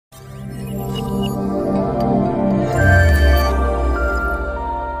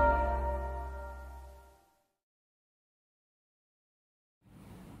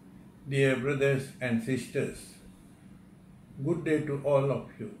Dear brothers and sisters, good day to all of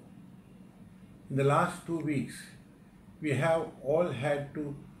you. In the last 2 weeks, we have all had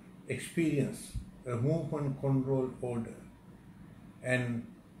to experience a movement control order, and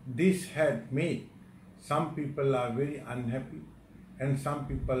this had made some people are very unhappy and some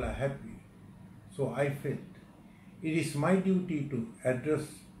people are happy. So I felt it is my duty to address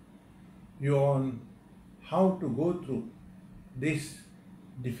you on how to go through this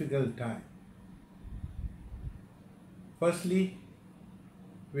difficult time. Firstly,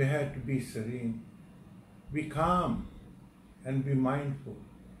 we have to be serene, be calm and be mindful.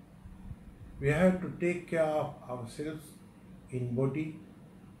 We have to take care of ourselves in body,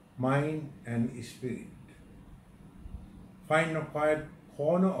 mind and spirit. Find a quiet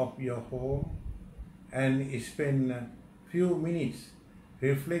corner of your home and spend a few minutes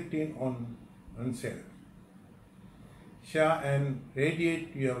reflecting on oneself. Share and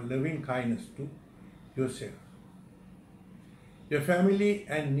radiate your loving kindness to yourself, your family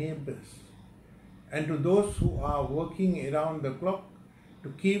and neighbors, and to those who are working around the clock to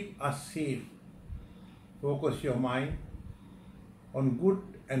keep us safe. Focus your mind on good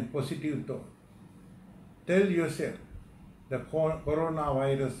and positive thought. Tell yourself the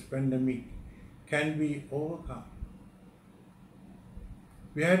coronavirus pandemic can be overcome.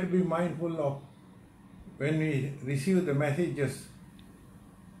 We have to be mindful of when we receive the messages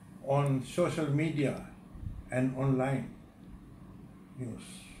on social media and online news.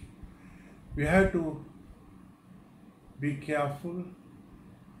 We have to be careful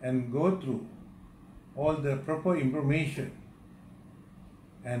and go through all the proper information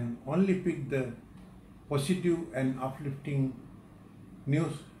and only pick the positive and uplifting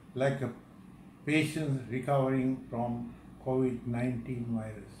news, like a patient recovering from COVID-19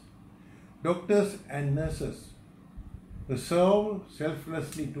 virus. Doctors and nurses who serve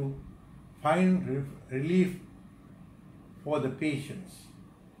selflessly to find relief for the patients.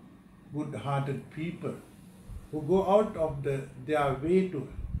 Good-hearted people who go out of their way to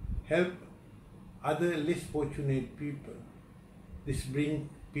help other less fortunate people. This brings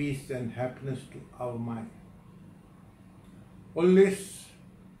peace and happiness to our mind. Always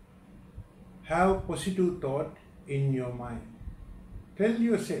have positive thought in your mind. Tell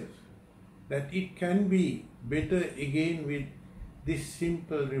yourself that it can be better again with this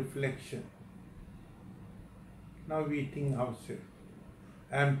simple reflection. Now we think ourselves.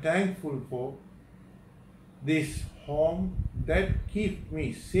 I am thankful for this home that keeps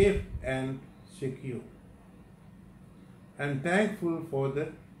me safe and secure. I am thankful for the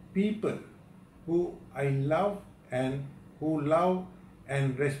people who I love and who love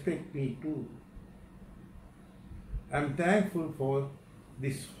and respect me too. I am thankful for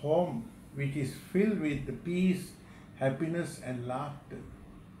this home which is filled with the peace, happiness and laughter.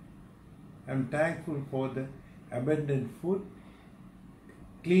 I am thankful for the abundant food,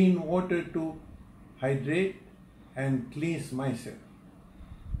 clean water to hydrate and cleanse myself.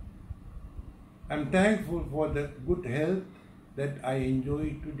 I am thankful for the good health that I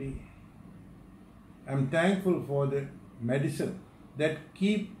enjoy today. I am thankful for the medicine that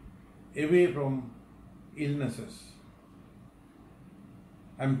keep away from illnesses.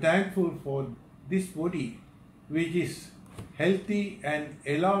 I am thankful for this body which is healthy and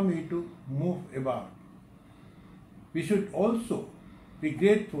allow me to move about. We should also be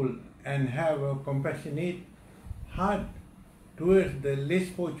grateful and have a compassionate heart towards the less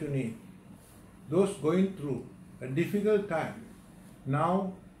fortunate, those going through a difficult time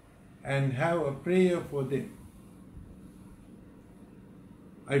now, and have a prayer for them.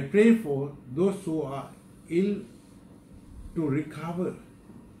 I pray for those who are ill to recover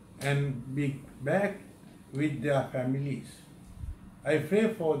and be back with their families. I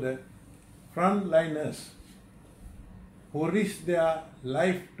pray for the frontliners who risk their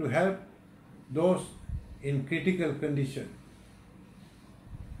life to help those in critical condition.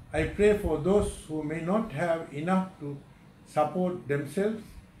 I pray for those who may not have enough to support themselves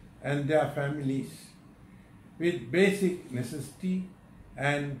and their families with basic necessity,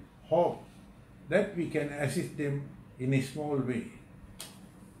 and hope that we can assist them in a small way.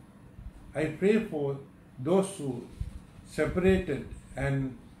 I pray for those who separated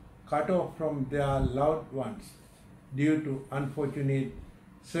and cut off from their loved ones due to unfortunate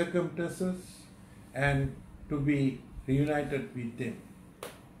circumstances and to be reunited with them.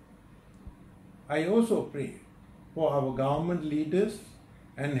 I also pray for our government leaders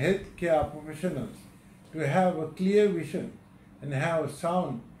and healthcare professionals to have a clear vision and have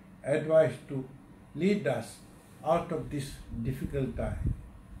sound advice to lead us out of this difficult time.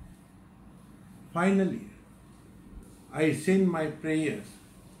 Finally, I send my prayers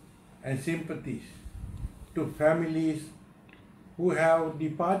and sympathies to families who have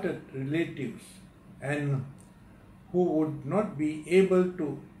departed relatives and who would not be able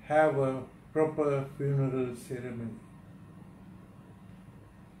to have a proper funeral ceremony.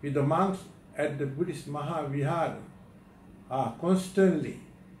 With the monks at the Buddhist Maha Vihara are constantly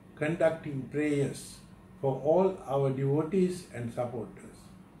conducting prayers for all our devotees and supporters.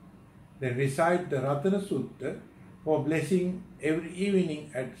 They recite the Ratana Sutta for blessing every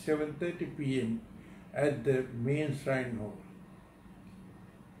evening at 7:30 p.m. at the main shrine hall.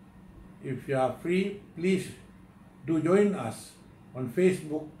 If you are free, please do join us on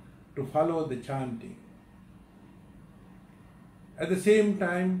Facebook to follow the chanting. At the same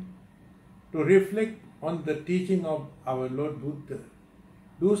time, to reflect on the teaching of our Lord Buddha,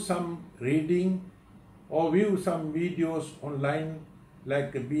 do some reading or view some videos online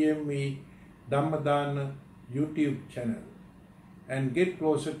like the BME Dhammaratana YouTube channel and get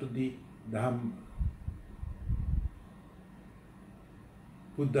closer to the Dhamma.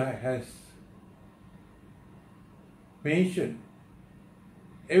 Buddha has mentioned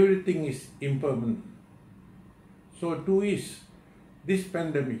everything is impermanent. So too is this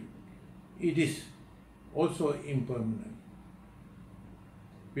pandemic. It is also impermanent.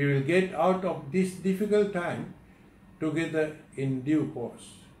 We will get out of this difficult time together in due course.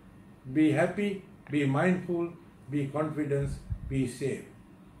 Be happy, be mindful, be confident, be safe.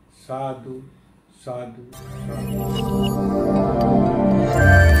 Sadhu, sadhu, sadhu.